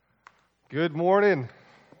Good morning.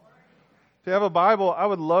 If you have a Bible, I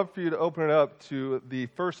would love for you to open it up to the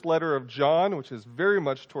first letter of John, which is very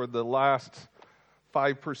much toward the last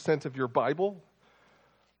 5% of your Bible.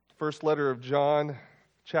 First letter of John,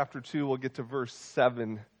 chapter 2, we'll get to verse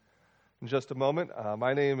 7 in just a moment.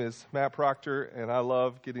 My name is Matt Proctor, and I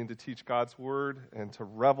love getting to teach God's Word and to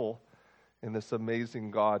revel in this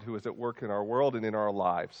amazing God who is at work in our world and in our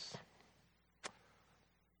lives.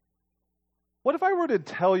 What if I were to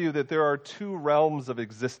tell you that there are two realms of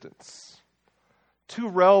existence, two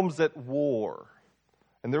realms at war,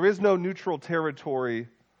 and there is no neutral territory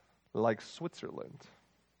like Switzerland?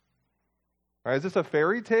 Right, is this a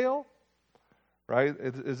fairy tale? Right?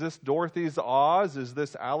 Is this Dorothy's Oz? Is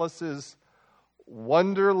this Alice's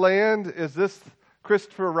Wonderland? Is this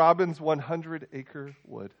Christopher Robin's 100-Acre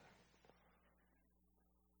Wood?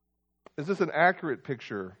 Is this an accurate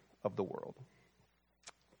picture of the world?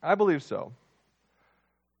 I believe so.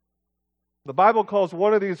 The Bible calls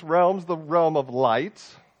one of these realms the realm of light,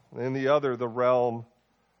 and the other the realm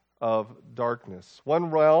of darkness. One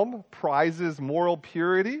realm prizes moral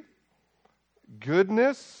purity,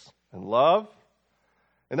 goodness, and love.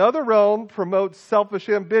 Another realm promotes selfish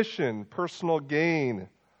ambition, personal gain,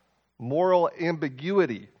 moral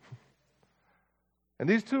ambiguity. And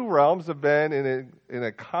these two realms have been in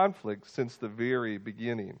a conflict since the very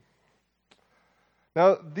beginning.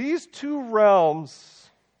 Now, these two realms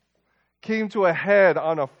came to a head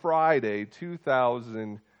on a Friday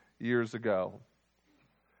 2,000 years ago.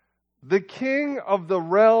 The king of the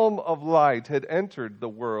realm of light had entered the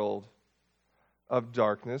world of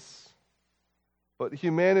darkness, but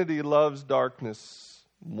humanity loves darkness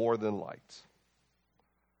more than light.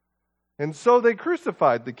 And so they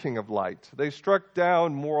crucified the king of light. They struck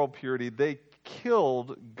down moral purity. They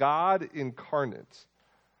killed God incarnate.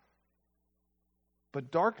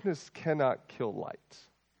 But darkness cannot kill light.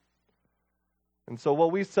 And so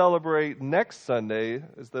what we celebrate next Sunday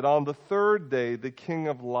is that on the third day, the King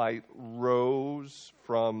of Light rose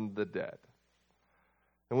from the dead.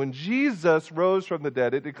 And when Jesus rose from the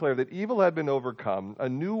dead, it declared that evil had been overcome, a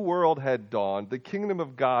new world had dawned, the kingdom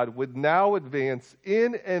of God would now advance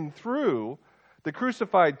in and through the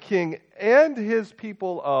crucified King and his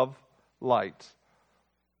people of light.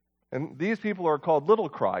 And these people are called little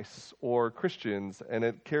Christs or Christians, and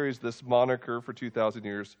it carries this moniker for 2,000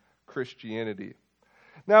 years, Christianity.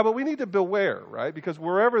 Now, but we need to beware, right? Because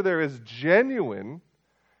wherever there is genuine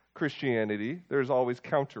Christianity, there's always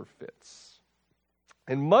counterfeits.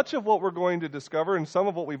 And much of what we're going to discover, and some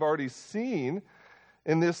of what we've already seen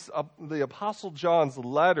in this, the Apostle John's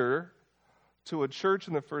letter to a church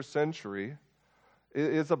in the first century,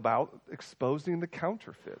 is about exposing the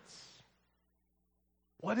counterfeits.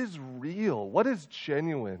 What is real? What is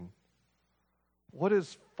genuine? What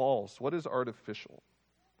is false? What is artificial?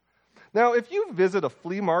 Now, if you visit a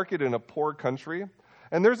flea market in a poor country,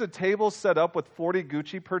 and there's a table set up with 40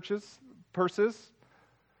 Gucci purses,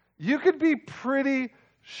 you could be pretty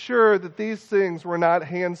sure that these things were not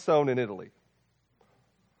hand-sewn in Italy.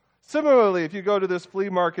 Similarly, if you go to this flea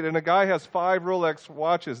market and a guy has 5 Rolex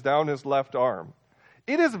watches down his left arm,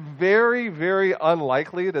 it is very, very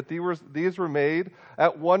unlikely that these were made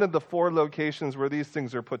at one of the 4 locations where these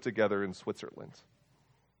things are put together in Switzerland.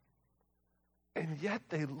 And yet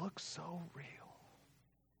they look so real.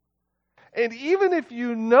 And even if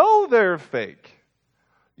you know they're fake,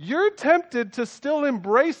 you're tempted to still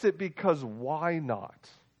embrace it because why not?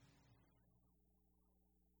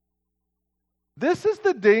 This is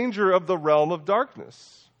the danger of the realm of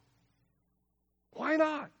darkness. Why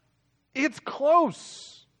not? It's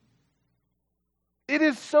close. It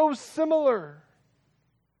is so similar.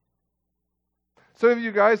 Some of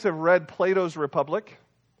you guys have read Plato's Republic.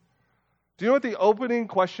 Do you know what the opening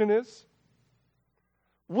question is?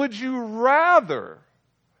 Would you rather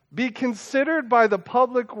be considered by the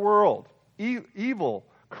public world evil,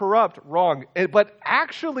 corrupt, wrong, but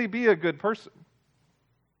actually be a good person?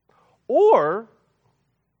 Or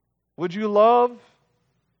would you love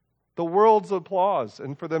the world's applause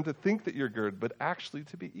and for them to think that you're good, but actually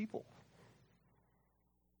to be evil?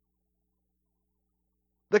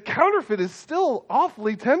 The counterfeit is still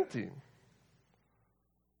awfully tempting.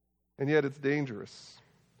 And yet it's dangerous,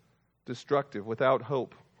 destructive, without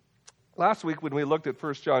hope. Last week when we looked at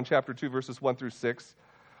 1 John chapter 2, verses 1 through 6,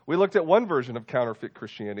 we looked at one version of counterfeit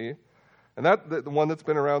Christianity, and the one that's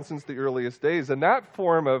been around since the earliest days. And that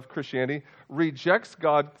form of Christianity rejects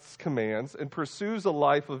God's commands and pursues a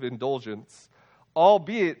life of indulgence,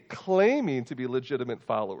 albeit claiming to be legitimate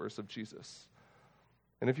followers of Jesus.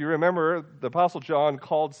 And if you remember, the Apostle John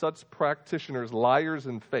called such practitioners liars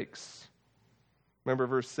and fakes. Remember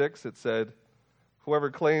verse 6? It said,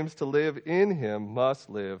 Whoever claims to live in him must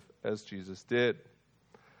live as Jesus did.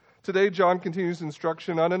 Today, John continues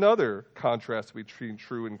instruction on another contrast between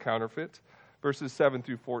true and counterfeit, verses 7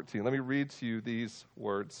 through 14. Let me read to you these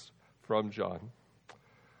words from John.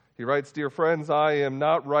 He writes, "Dear friends, I am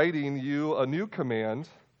not writing you a new command,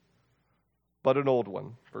 but an old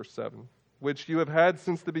one," verse 7, "which you have had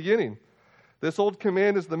since the beginning. This old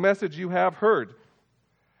command is the message you have heard.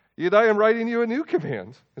 Yet I am writing you a new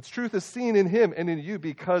command. Its truth is seen in him and in you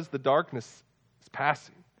because the darkness is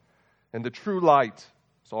passing and the true light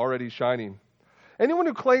is already shining. Anyone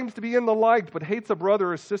who claims to be in the light but hates a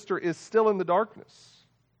brother or sister is still in the darkness.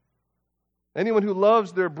 Anyone who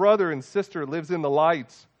loves their brother and sister lives in the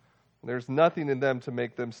light, and there's nothing in them to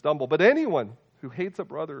make them stumble. But anyone who hates a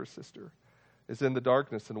brother or sister is in the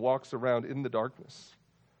darkness and walks around in the darkness.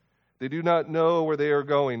 They do not know where they are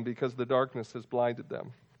going because the darkness has blinded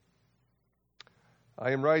them.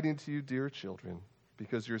 I am writing to you, dear children,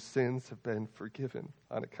 because your sins have been forgiven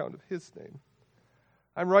on account of his name.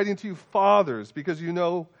 I'm writing to you, fathers, because you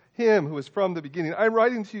know him who is from the beginning. I'm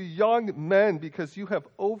writing to you, young men, because you have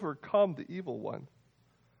overcome the evil one.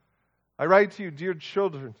 I write to you, dear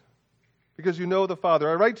children, because you know the Father.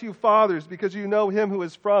 I write to you, fathers, because you know him who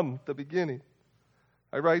is from the beginning.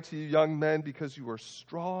 I write to you, young men, because you are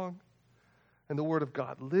strong, and the word of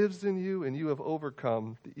God lives in you, and you have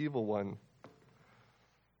overcome the evil one.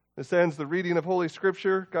 This ends the reading of Holy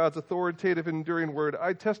Scripture, God's authoritative and enduring word.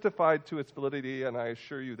 I testified to its validity, and I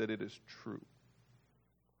assure you that it is true.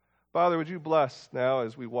 Father, would you bless now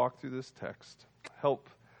as we walk through this text? Help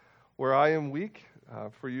where I am weak,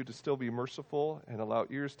 for you to still be merciful and allow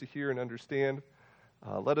ears to hear and understand.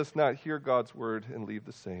 Let us not hear God's word and leave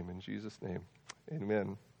the same. In Jesus' name,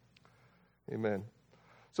 amen. Amen.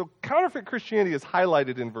 So counterfeit Christianity is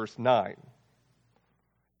highlighted in verse 9.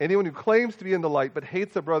 Anyone who claims to be in the light but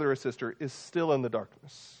hates a brother or sister is still in the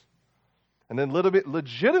darkness. And then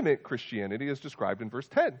legitimate Christianity is described in verse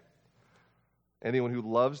 10. Anyone who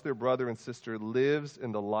loves their brother and sister lives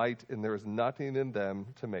in the light, and there is nothing in them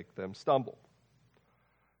to make them stumble.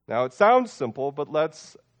 Now, it sounds simple, but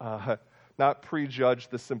let's not prejudge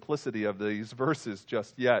the simplicity of these verses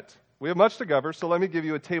just yet. We have much to cover, so let me give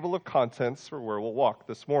you a table of contents for where we'll walk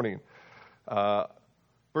this morning.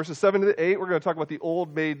 Verses 7 to 8, we're going to talk about the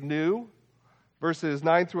old made new. Verses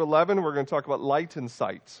 9 through 11, we're going to talk about light and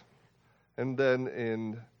sight. And then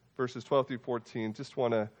in verses 12 through 14, just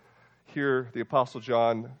want to hear the Apostle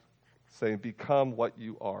John saying, become what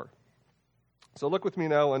you are. So look with me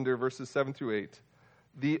now under verses 7 through 8.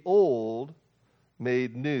 The old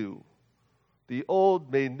made new. The old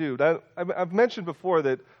made new. Now, I've mentioned before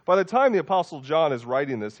that by the time the Apostle John is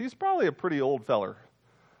writing this, he's probably a pretty old feller.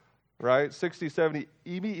 Right? 60, 70,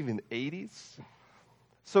 maybe even 80s.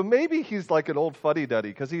 So maybe he's like an old fuddy-duddy,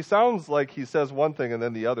 because he sounds like he says one thing and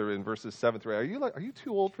then the other in verses 7 through 8. Are you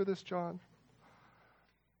too old for this, John?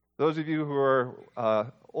 Those of you who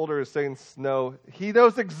are older as saints know, he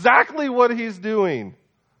knows exactly what he's doing.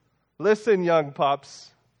 Listen, young pups.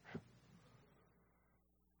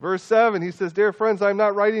 Verse 7, he says, Dear friends, I'm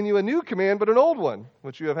not writing you a new command, but an old one,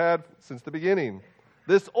 which you have had since the beginning.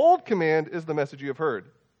 This old command is the message you have heard.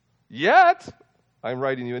 Yet, I'm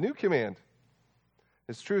writing you a new command.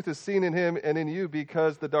 His truth is seen in him and in you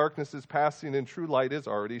because the darkness is passing and true light is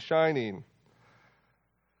already shining.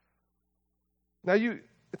 Now,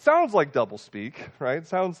 it sounds like doublespeak, right? It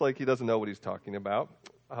sounds like he doesn't know what he's talking about.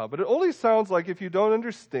 But it only sounds like if you don't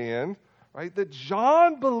understand, right, that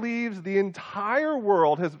John believes the entire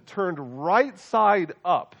world has turned right side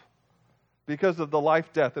up because of the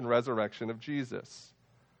life, death, and resurrection of Jesus.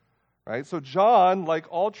 Right? So John, like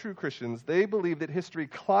all true Christians, they believe that history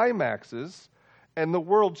climaxes and the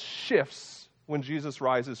world shifts when Jesus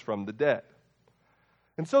rises from the dead.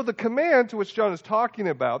 And so the command to which John is talking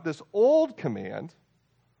about, this old command,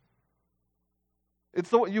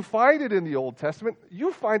 you find it in the Old Testament,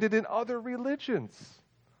 you find it in other religions.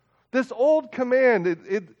 This old command,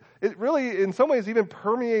 it really in some ways even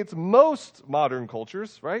permeates most modern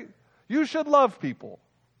cultures, right? You should love people.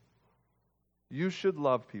 You should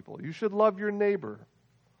love people. You should love your neighbor.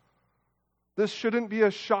 This shouldn't be a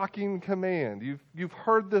shocking command. You've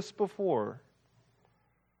heard this before.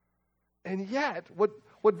 And yet, what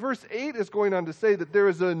verse 8 is going on to say, that there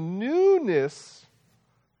is a newness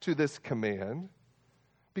to this command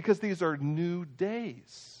because these are new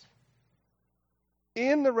days.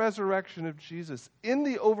 In the resurrection of Jesus, in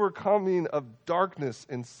the overcoming of darkness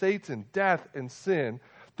and Satan, death and sin,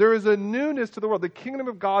 there is a newness to the world. The kingdom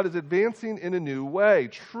of God is advancing in a new way.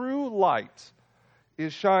 True light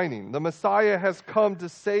is shining. The Messiah has come to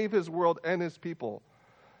save his world and his people.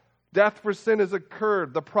 Death for sin has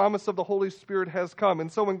occurred. The promise of the Holy Spirit has come.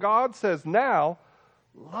 And so when God says, now,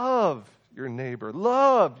 love your neighbor,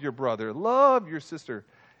 love your brother, love your sister,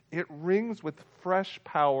 it rings with fresh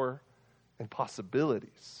power and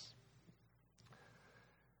possibilities.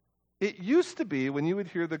 It used to be when you would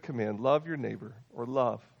hear the command, love your neighbor or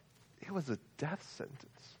love, it was a death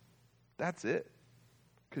sentence. That's it.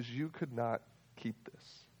 Because you could not keep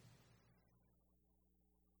this.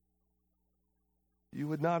 You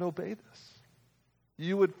would not obey this.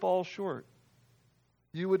 You would fall short.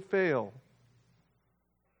 You would fail.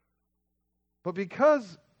 But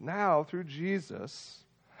because now, through Jesus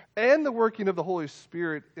and the working of the Holy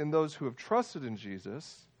Spirit in those who have trusted in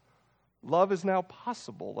Jesus, love is now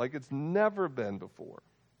possible like it's never been before.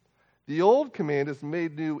 The old command is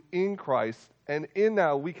made new in Christ, and in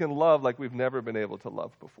now we can love like we've never been able to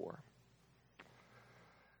love before.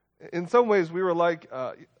 In some ways, we were like,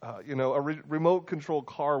 a remote control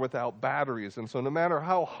car without batteries. And so no matter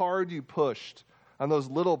how hard you pushed on those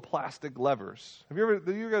little plastic levers, have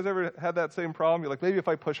you guys ever had that same problem? You're like, maybe if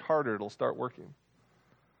I push harder, it'll start working.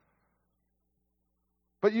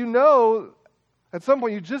 But at some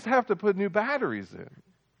point, you just have to put new batteries in.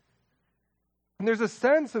 And there's a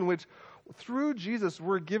sense in which, through Jesus,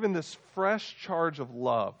 we're given this fresh charge of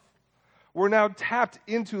love. We're now tapped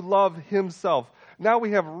into love himself. Now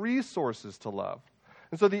we have resources to love.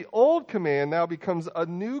 And so the old command now becomes a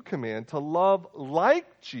new command to love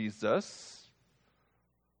like Jesus.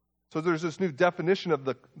 So there's this new definition of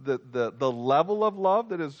the level of love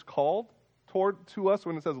that is called to us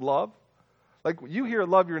when it says love. Like you hear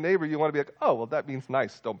love your neighbor, you want to be like, oh, well, that means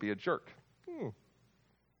nice. Don't be a jerk.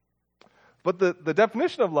 But the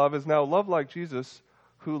definition of love is now love like Jesus,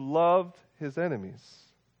 who loved his enemies.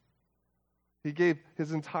 He gave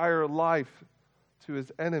his entire life to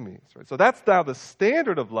his enemies. Right? So that's now the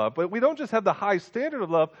standard of love. But we don't just have the high standard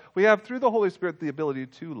of love. We have, through the Holy Spirit, the ability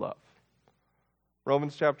to love.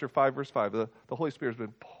 Romans chapter 5, verse 5. The Holy Spirit has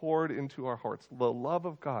been poured into our hearts. The love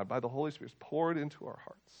of God by the Holy Spirit is poured into our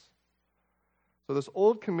hearts. So this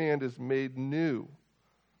old command is made new.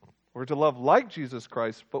 We're to love like Jesus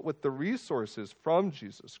Christ, but with the resources from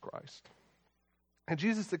Jesus Christ. And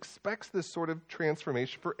Jesus expects this sort of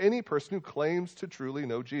transformation for any person who claims to truly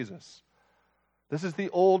know Jesus. This is the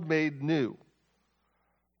old made new.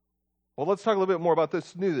 Well, let's talk a little bit more about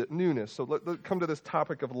this newness. So let's come to this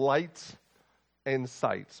topic of light and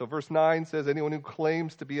sight. So verse 9 says, anyone who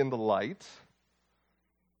claims to be in the light,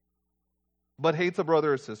 but hates a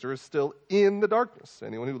brother or sister, is still in the darkness.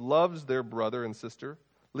 Anyone who loves their brother and sister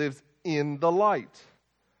lives in the light.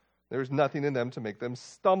 There is nothing in them to make them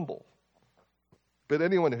stumble. But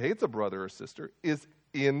anyone who hates a brother or sister is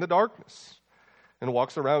in the darkness and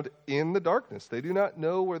walks around in the darkness. They do not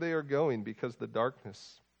know where they are going because the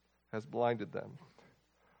darkness has blinded them.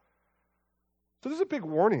 So there's a big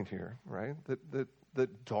warning here, right?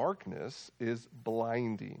 That darkness is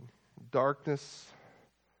blinding. Darkness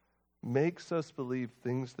makes us believe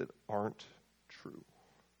things that aren't true.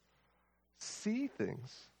 See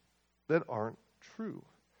things that aren't true.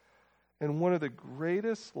 And one of the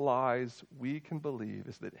greatest lies we can believe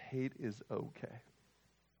is that hate is okay.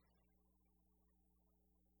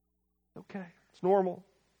 Okay, it's normal.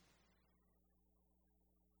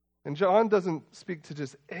 And John doesn't speak to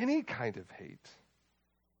just any kind of hate.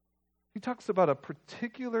 He talks about a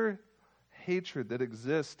particular hatred that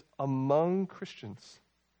exists among Christians.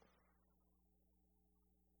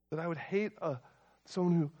 That I would hate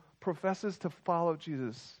someone who professes to follow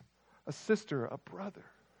Jesus, a sister, a brother,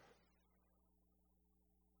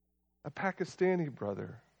 a Pakistani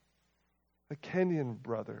brother, a Kenyan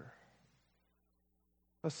brother,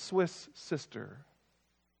 a Swiss sister,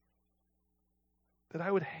 that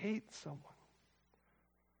I would hate someone.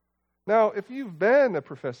 Now, if you've been a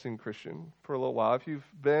professing Christian for a little while, if you've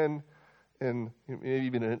been in maybe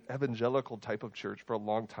even an evangelical type of church for a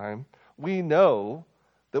long time, we know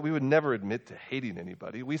that we would never admit to hating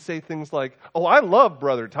anybody. We say things like, oh, I love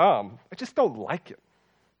Brother Tom. I just don't like him.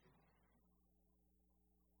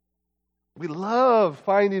 We love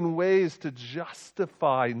finding ways to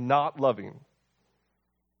justify not loving.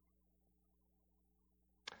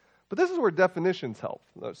 But this is where definitions help.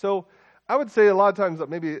 So I would say a lot of times that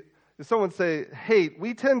maybe if someone say hate,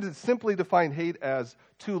 we tend to simply define hate as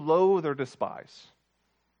to loathe or despise.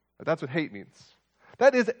 That's what hate means.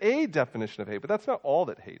 That is a definition of hate, but that's not all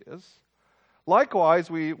that hate is. Likewise,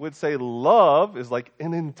 we would say love is like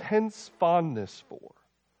an intense fondness for.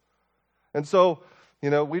 And so,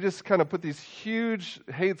 we just kind of put these huge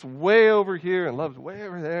hates way over here and love's way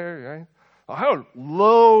over there, right? I don't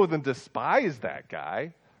loathe and despise that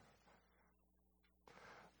guy.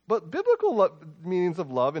 But biblical meanings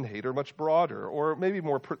of love and hate are much broader, or maybe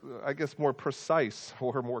more precise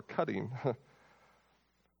or more cutting.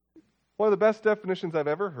 One of the best definitions I've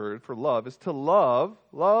ever heard for love is to love.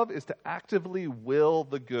 Love is to actively will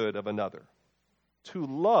the good of another. To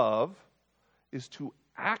love is to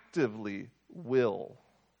actively will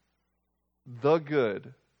the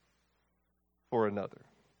good for another.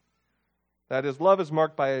 That is, love is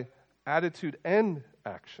marked by attitude and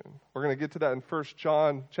action. We're going to get to that in 1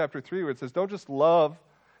 John chapter 3, where it says, don't just love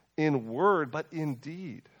in word, but in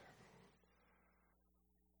deed.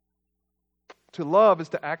 To love is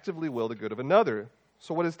to actively will the good of another.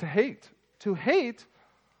 So what is to hate? To hate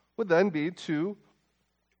would then be to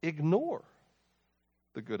ignore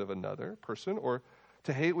the good of another person, or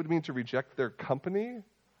to hate would mean to reject their company,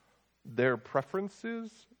 their preferences,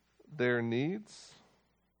 their needs.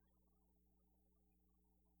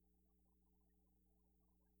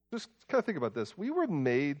 Just kind of think about this. We were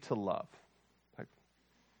made to love.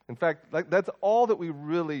 In fact, that's all that we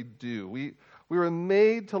really do. We were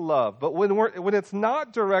made to love. But when it's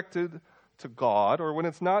not directed to God, or when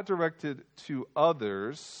it's not directed to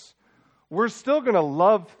others, we're still going to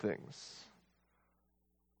love things.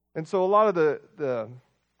 And so a lot of the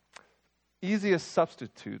easiest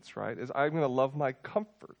substitutes, right, is I'm going to love my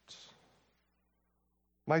comfort,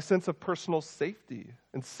 my sense of personal safety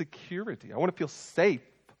and security. I want to feel safe.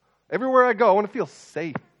 Everywhere I go, I want to feel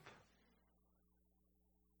safe.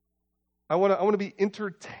 I want to be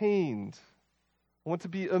entertained. I want to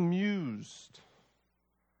be amused.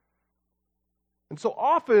 And so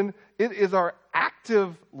often, it is our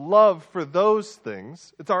active love for those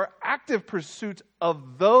things, it's our active pursuit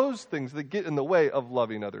of those things that get in the way of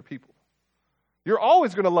loving other people. You're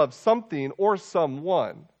always going to love something or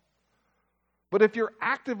someone. But if you're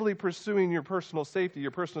actively pursuing your personal safety,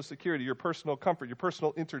 your personal security, your personal comfort, your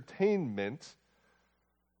personal entertainment,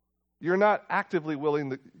 you're not actively willing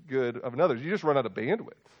the good of another. You just run out of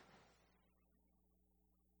bandwidth.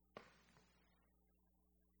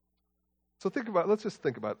 So let's just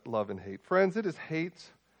think about love and hate. Friends, it is hate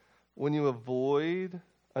when you avoid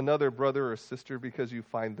another brother or sister because you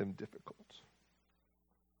find them difficult.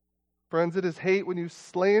 Friends, it is hate when you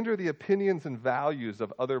slander the opinions and values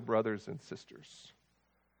of other brothers and sisters.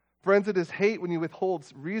 Friends, it is hate when you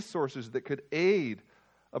withhold resources that could aid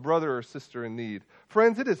a brother or sister in need.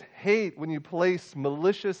 Friends, it is hate when you place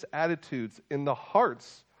malicious attitudes in the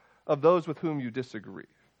hearts of those with whom you disagree.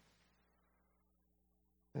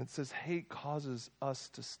 And it says hate causes us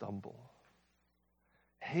to stumble.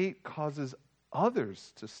 Hate causes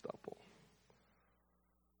others to stumble.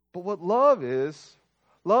 But what love is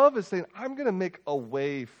saying, I'm going to make a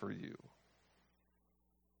way for you.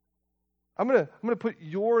 I'm going to put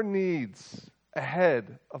your needs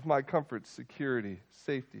ahead of my comfort, security,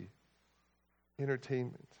 safety,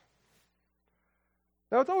 entertainment.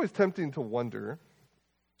 Now, it's always tempting to wonder,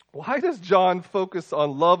 why does John focus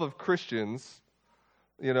on love of Christians,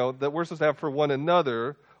 that we're supposed to have for one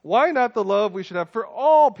another? Why not the love we should have for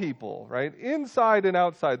all people, right? Inside and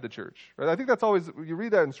outside the church. Right? I think that's always, you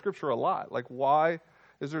read that in Scripture a lot. Like, why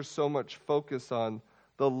is there so much focus on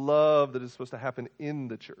the love that is supposed to happen in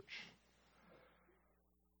the church?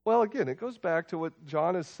 Well, again, it goes back to what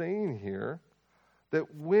John is saying here,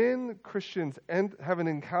 that when Christians have an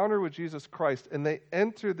encounter with Jesus Christ and they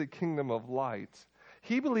enter the kingdom of light,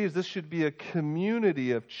 he believes this should be a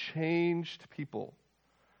community of changed people.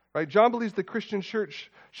 Right? John believes the Christian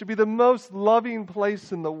church should be the most loving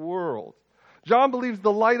place in the world. John believes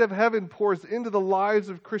the light of heaven pours into the lives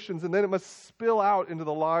of Christians, and then it must spill out into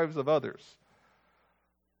the lives of others.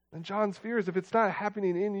 And John's fear is if it's not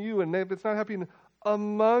happening in you, and if it's not happening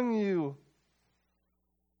among you,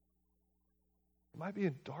 it might be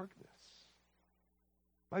in darkness.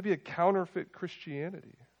 It might be a counterfeit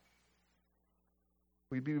Christianity.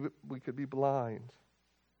 We could be blind.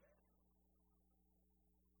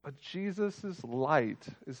 But Jesus' light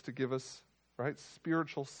is to give us, right,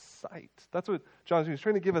 spiritual sight. That's what John's doing. He's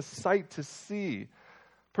trying to give us sight to see.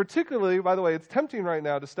 Particularly, by the way, it's tempting right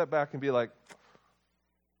now to step back and be like,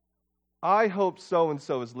 I hope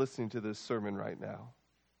so-and-so is listening to this sermon right now,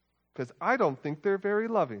 because I don't think they're very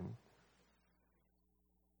loving.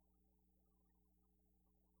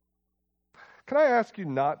 Can I ask you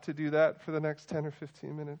not to do that for the next 10 or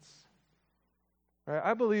 15 minutes? Right?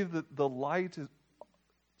 I believe that the light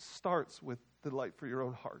starts with the light for your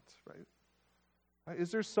own heart, right? Right?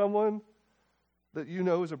 Is there someone that you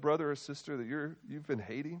know is a brother or sister that you've been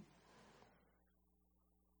hating?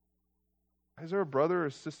 Is there a brother or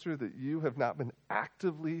sister that you have not been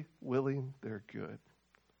actively willing their good?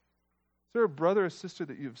 Is there a brother or sister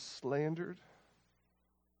that you've slandered?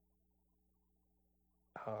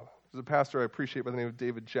 There's a pastor I appreciate by the name of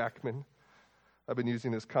David Jackman. I've been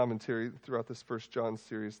using his commentary throughout this First John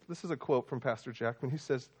series. This is a quote from Pastor Jackman. He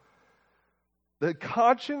says, "The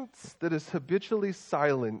conscience that is habitually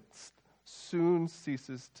silenced soon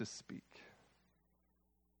ceases to speak."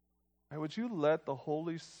 Right, would you let the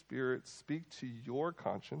Holy Spirit speak to your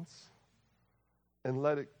conscience and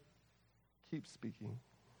let it keep speaking?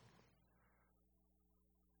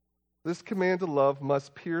 This command to love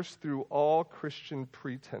must pierce through all Christian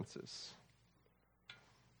pretenses.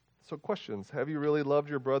 So questions. Have you really loved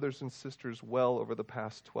your brothers and sisters well over the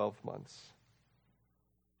past 12 months?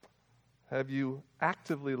 Have you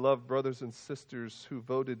actively loved brothers and sisters who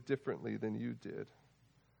voted differently than you did?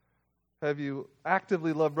 Have you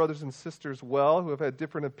actively loved brothers and sisters well who have had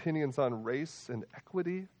different opinions on race and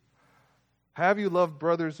equity? Have you loved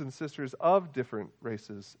brothers and sisters of different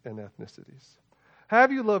races and ethnicities?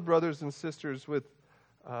 Have you loved brothers and sisters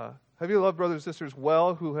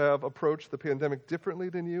well who have approached the pandemic differently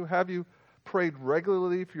than you? Have you prayed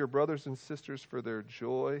regularly for your brothers and sisters for their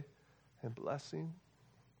joy and blessing?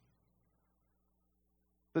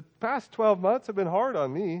 The past 12 months have been hard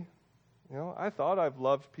on me. I thought I've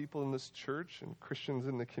loved people in this church and Christians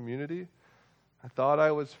in the community. I thought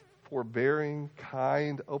I was forbearing,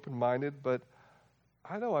 kind, open-minded, but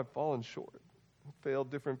I know I've fallen short. I've failed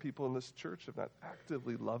different people in this church of not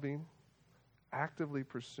actively loving, actively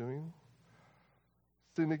pursuing.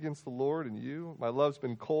 Sinned against the Lord and you. My love's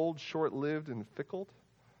been cold, short-lived, and fickle.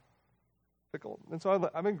 And so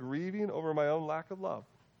I've been grieving over my own lack of love.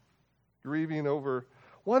 Grieving over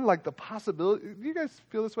like the possibility. Do you guys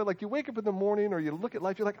feel this way? Like you wake up in the morning or you look at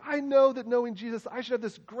life, you're like, I know that knowing Jesus, I should have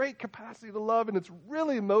this great capacity to love, and it's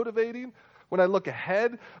really motivating when I look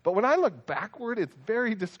ahead. But when I look backward, it's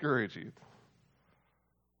very discouraging.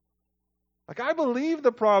 Like I believe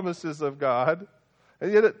the promises of God,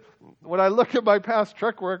 and yet when I look at my past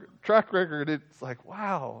track record, it's like,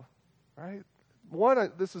 wow, right?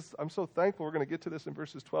 I'm so thankful we're going to get to this in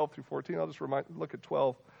verses 12 through 14. I'll just look at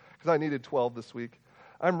 12 because I needed 12 this week.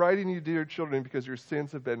 I'm writing you, dear children, because your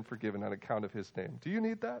sins have been forgiven on account of his name. Do you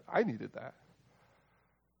need that? I needed that.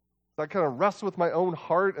 I kind of wrestle with my own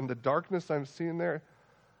heart and the darkness I'm seeing there.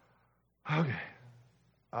 Okay,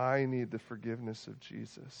 I need the forgiveness of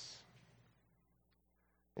Jesus.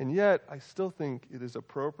 And yet, I still think it is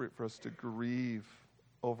appropriate for us to grieve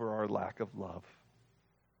over our lack of love.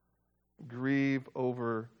 Grieve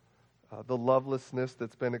over the lovelessness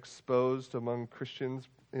that's been exposed among Christians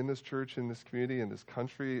in this church, in this community, in this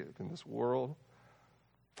country, in this world.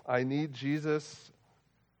 I need Jesus,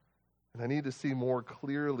 and I need to see more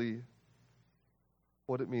clearly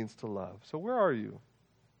what it means to love. So where are you?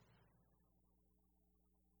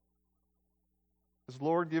 Has the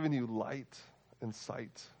Lord given you light and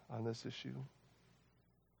sight on this issue?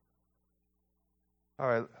 All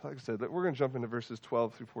right, like I said, we're going to jump into verses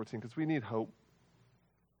 12 through 14 because we need hope.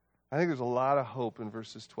 I think there's a lot of hope in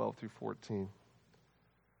verses 12 through 14.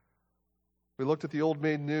 We looked at the old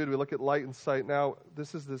made new. We look at light and sight. Now,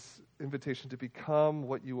 this is this invitation to become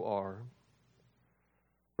what you are.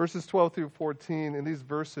 Verses 12 through 14, in these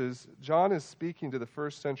verses, John is speaking to the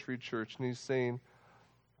first century church, and he's saying,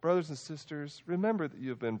 brothers and sisters, remember that you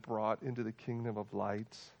have been brought into the kingdom of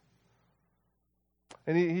light.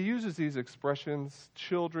 And he uses these expressions,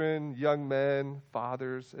 children, young men,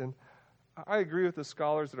 fathers, and I agree with the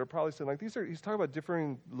scholars that are probably saying, like, he's talking about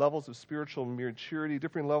differing levels of spiritual maturity,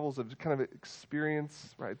 different levels of kind of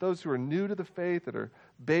experience, right? Those who are new to the faith, that are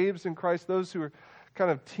babes in Christ, those who are kind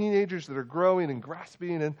of teenagers that are growing and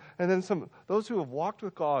grasping, and then those who have walked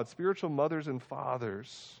with God, spiritual mothers and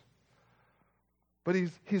fathers. But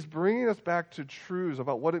he's bringing us back to truths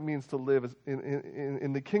about what it means to live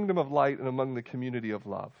in the kingdom of light and among the community of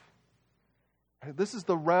love. This is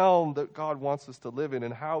the realm that God wants us to live in,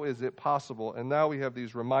 and how is it possible? And now we have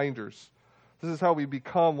these reminders. This is how we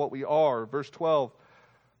become what we are. Verse 12,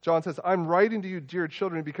 John says, I'm writing to you, dear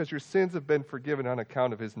children, because your sins have been forgiven on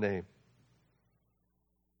account of his name.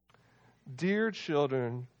 Dear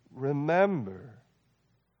children, remember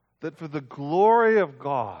that for the glory of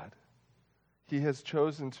God, he has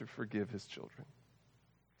chosen to forgive his children.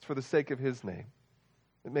 It's for the sake of his name.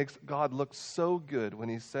 It makes God look so good when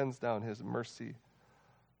he sends down his mercy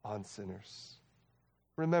on sinners.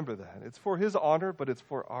 Remember that. It's for his honor, but it's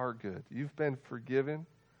for our good. You've been forgiven.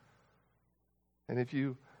 And if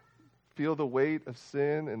you feel the weight of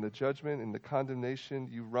sin and the judgment and the condemnation,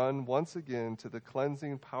 you run once again to the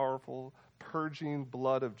cleansing, powerful, purging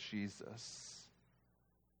blood of Jesus.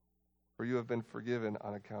 For you have been forgiven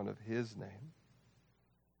on account of his name.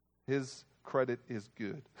 His credit is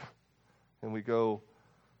good. And we go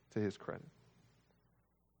to his credit.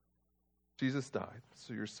 Jesus died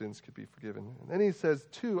so your sins could be forgiven. And then he says,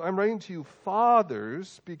 2, I'm writing to you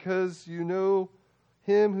fathers because you know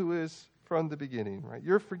him who is from the beginning, right?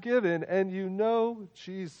 You're forgiven and you know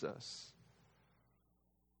Jesus.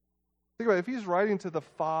 Think about it, if he's writing to the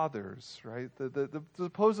fathers, right? The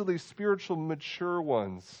supposedly spiritual mature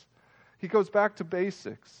ones, he goes back to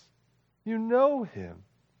basics. You know him.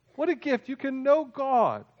 What a gift. You can know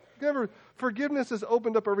God. Forgiveness has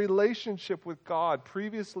opened up a relationship with God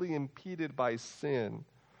previously impeded by sin.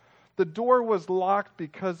 The door was locked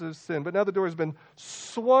because of sin, but now the door has been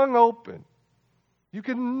swung open. You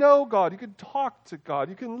can know God. You can talk to God.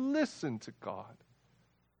 You can listen to God.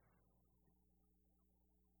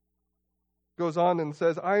 Goes on and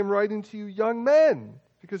says, I am writing to you young men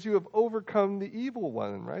because you have overcome the evil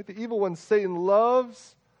one, right? The evil one Satan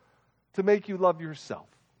loves to make you love yourself.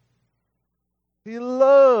 He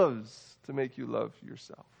loves to make you love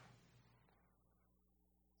yourself.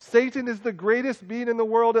 Satan is the greatest being in the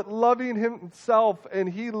world at loving himself, and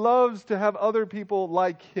he loves to have other people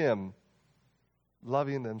like him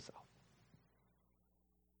loving themselves.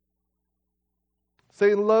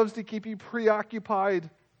 Satan loves to keep you preoccupied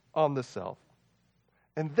on the self.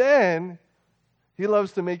 And then he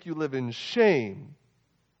loves to make you live in shame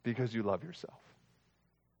because you love yourself.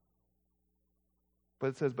 But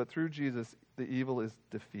it says, but through Jesus, the evil is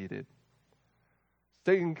defeated.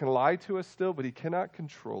 Satan can lie to us still, but he cannot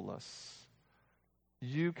control us.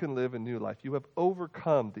 You can live a new life. You have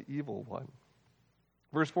overcome the evil one.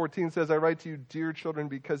 Verse 14 says, I write to you, dear children,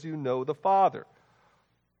 because you know the Father.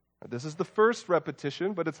 This is the first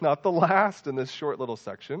repetition, but it's not the last in this short little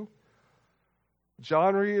section.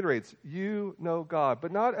 John reiterates, you know God,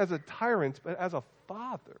 but not as a tyrant, but as a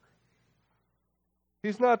father.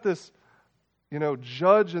 He's not this,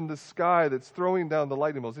 judge in the sky that's throwing down the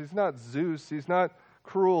lightning bolts. He's not Zeus. He's not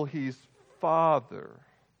cruel. He's Father.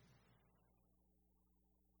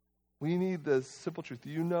 We need the simple truth.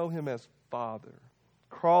 You know him as Father.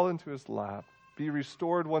 Crawl into his lap. Be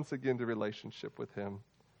restored once again to relationship with him.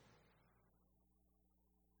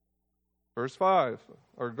 Verse 5,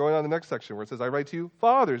 or going on the next section where it says, I write to you,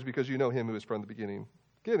 fathers, because you know him who is from the beginning.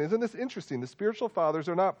 Again, isn't this interesting? The spiritual fathers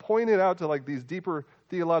are not pointed out to like these deeper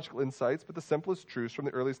theological insights, but the simplest truths from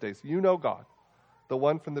the earliest days. You know God, the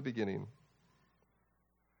one from the beginning.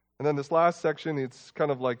 And then this last section, it's kind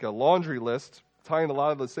of like a laundry list, tying a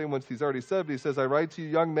lot of the same ones he's already said, but he says, I write to you,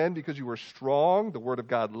 young men, because you are strong, the word of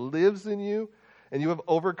God lives in you, and you have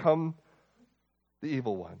overcome the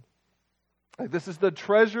evil one. This is the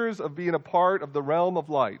treasures of being a part of the realm of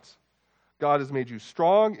light. God has made you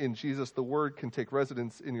strong. In Jesus, the word can take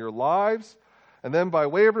residence in your lives. And then by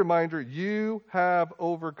way of reminder, you have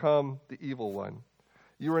overcome the evil one.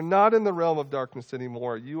 You are not in the realm of darkness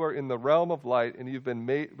anymore. You are in the realm of light, and you've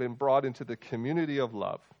been brought into the community of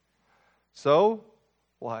love. So,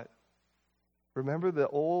 what? Remember the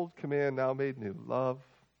old command now made new. Love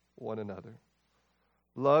one another.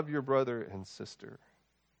 Love your brother and sister.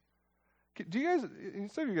 Do you guys,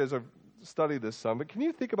 some of you guys have studied this some, but can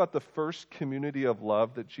you think about the first community of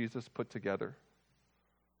love that Jesus put together?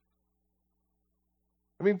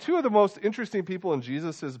 I mean, two of the most interesting people in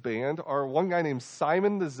Jesus' band are one guy named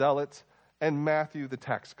Simon the Zealot and Matthew the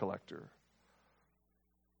tax collector.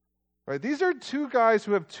 Right? These are two guys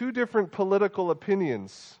who have two different political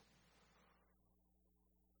opinions.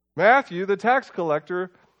 Matthew, the tax collector,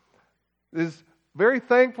 is very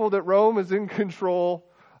thankful that Rome is in control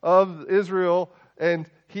of Israel, and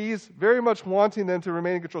he's very much wanting them to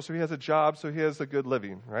remain in control, so he has a job, so he has a good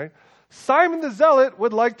living, right? Simon the Zealot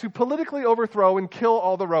would like to politically overthrow and kill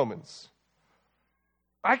all the Romans.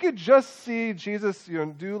 I could just see Jesus,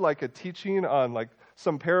 do like a teaching on like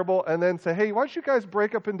some parable, and then say, hey, why don't you guys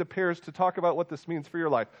break up into pairs to talk about what this means for your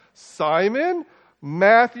life? Simon,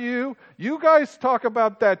 Matthew, you guys talk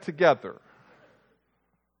about that together.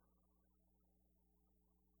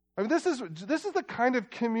 I mean, this is the kind of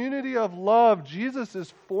community of love Jesus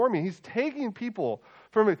is forming. He's taking people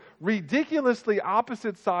from ridiculously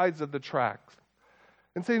opposite sides of the tracks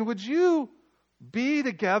and saying, would you be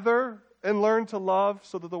together and learn to love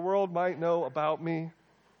so that the world might know about me?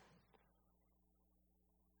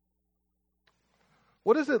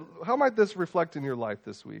 How might this reflect in your life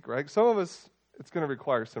this week, right? Some of us, it's going to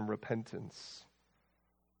require some repentance.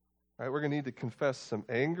 Right, we're going to need to confess some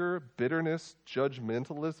anger, bitterness,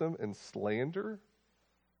 judgmentalism, and slander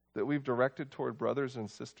that we've directed toward brothers and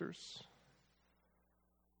sisters.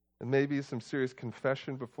 And maybe some serious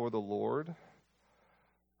confession before the Lord.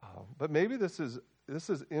 But maybe this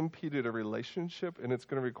has impeded a relationship, and it's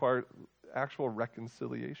going to require actual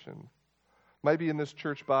reconciliation. It might be in this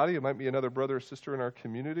church body. It might be another brother or sister in our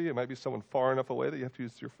community. It might be someone far enough away that you have to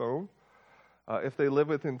use your phone. If they live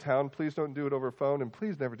within town, please don't do it over phone, and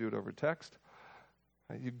please never do it over text.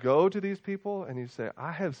 You go to these people and you say,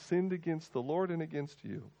 I have sinned against the Lord and against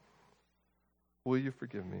you. Will you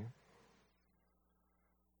forgive me?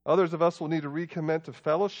 Others of us will need to recommit to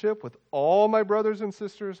fellowship with all my brothers and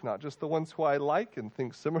sisters, not just the ones who I like and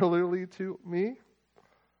think similarly to me.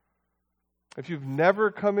 If you've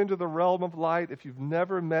never come into the realm of light, if you've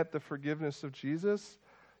never met the forgiveness of Jesus,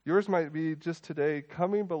 yours might be just today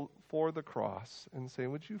coming before the cross and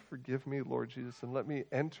saying, would you forgive me, Lord Jesus, and let me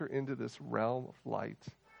enter into this realm of light.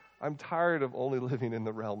 I'm tired of only living in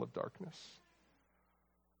the realm of darkness.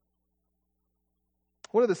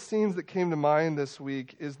 One of the scenes that came to mind this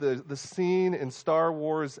week is the scene in Star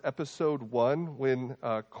Wars Episode 1 when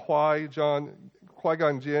Qui-Gon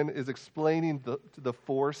Jinn is explaining the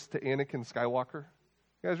Force to Anakin Skywalker.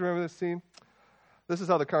 You guys remember this scene? This is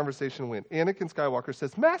how the conversation went. Anakin Skywalker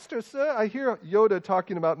says, Master, sir, I hear Yoda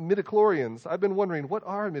talking about midichlorians. I've been wondering, what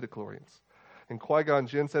are midichlorians? And Qui-Gon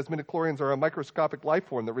Jinn says, midichlorians are a microscopic life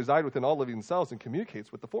form that reside within all living cells and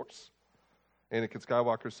communicates with the Force. Anakin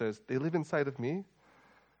Skywalker says, they live inside of me?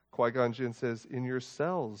 Qui-Gon Jinn says, in your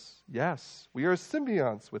cells, yes. We are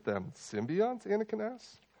symbionts with them. Symbionts, Anakin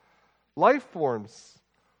asks. Life forms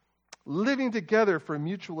living together for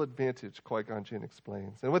mutual advantage, Qui-Gon Jinn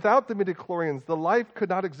explains. And without the midichlorians, the life could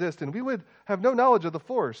not exist, and we would have no knowledge of the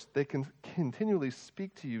Force. They can continually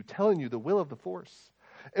speak to you, telling you the will of the Force.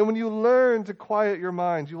 And when you learn to quiet your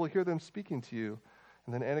mind, you will hear them speaking to you.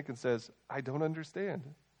 And then Anakin says, I don't understand.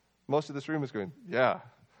 Most of this room is going, yeah.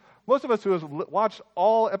 Most of us who have watched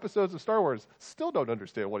all episodes of Star Wars still don't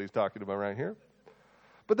understand what he's talking about right here.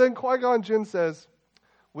 But then Qui-Gon Jinn says,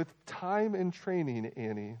 with time and training,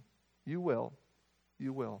 Annie, you will.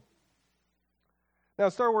 You will. Now,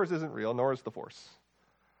 Star Wars isn't real, nor is the Force.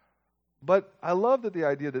 But I love that the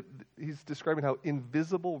idea that he's describing how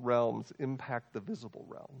invisible realms impact the visible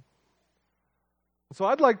realm. So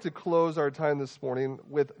I'd like to close our time this morning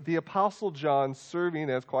with the Apostle John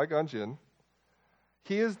serving as Qui-Gon Jinn.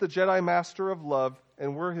 He is the Jedi Master of love,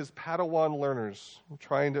 and we're his Padawan learners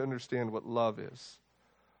trying to understand what love is.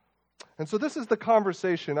 And so this is the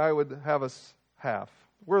conversation I would have us have.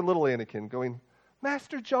 We're little Anakin going,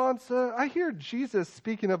 Master John, sir, I hear Jesus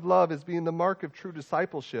speaking of love as being the mark of true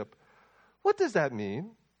discipleship. What does that mean?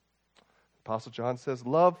 Apostle John says,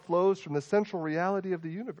 love flows from the central reality of the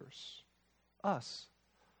universe, us.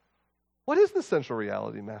 What is the central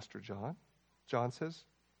reality, Master John? John says,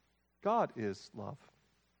 God is love.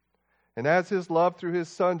 And as his love through his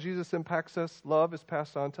Son, Jesus, impacts us, love is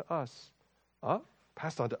passed on to us.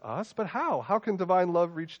 Passed on to us? But how? How can divine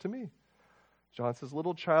love reach to me? John says,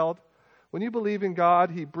 little child, when you believe in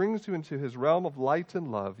God, he brings you into his realm of light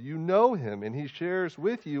and love. You know him, and he shares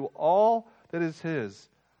with you all that is his,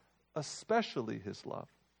 especially his love.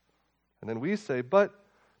 And then we say, but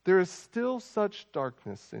there is still such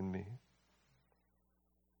darkness in me.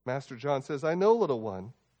 Master John says, I know, little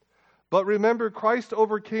one. But remember, Christ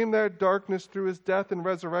overcame that darkness through his death and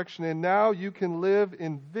resurrection, and now you can live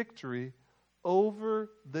in victory over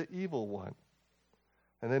the evil one.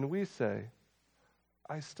 And then we say,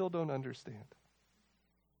 I still don't understand.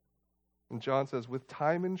 And John says, with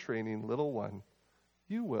time and training, little one,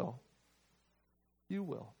 you will. You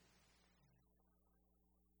will.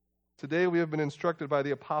 Today we have been instructed by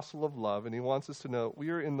the apostle of love, and he wants us to know we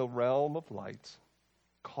are in the realm of light,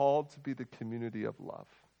 called to be the community of love.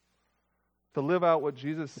 To live out what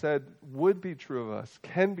Jesus said would be true of us,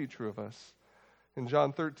 can be true of us. In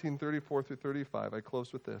John 13:34-35, I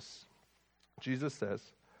close with this. Jesus says,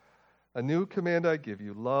 a new command I give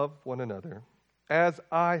you, love one another. As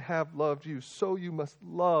I have loved you, so you must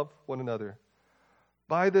love one another.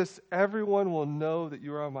 By this, everyone will know that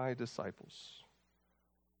you are my disciples,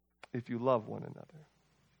 if you love one another.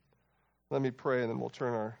 Let me pray, and then we'll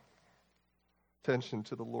turn our attention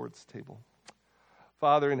to the Lord's table.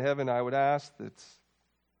 Father in heaven, I would ask that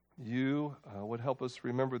you would help us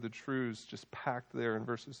remember the truths just packed there in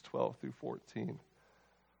verses 12 through 14.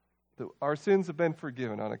 That our sins have been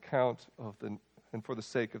forgiven on account of and for the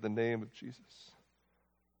sake of the name of Jesus.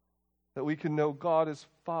 That we can know God as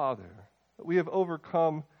Father. That we have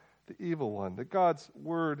overcome the evil one. That God's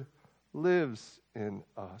word lives in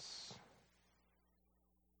us.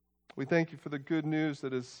 We thank you for the good news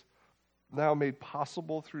that is now made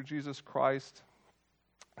possible through Jesus Christ.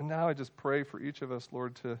 And now I just pray for each of us,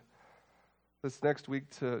 Lord, to this next week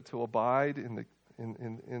to abide in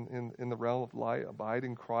the realm of light, abide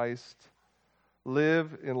in Christ,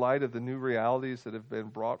 live in light of the new realities that have been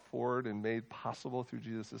brought forward and made possible through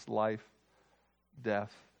Jesus' life,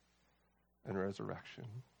 death, and resurrection.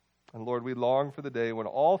 And Lord, we long for the day when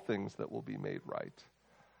all things that will be made right.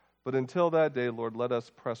 But until that day, Lord, let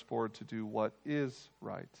us press forward to do what is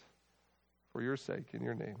right. For your sake, in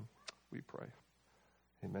your name, we pray.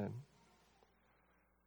 Amen.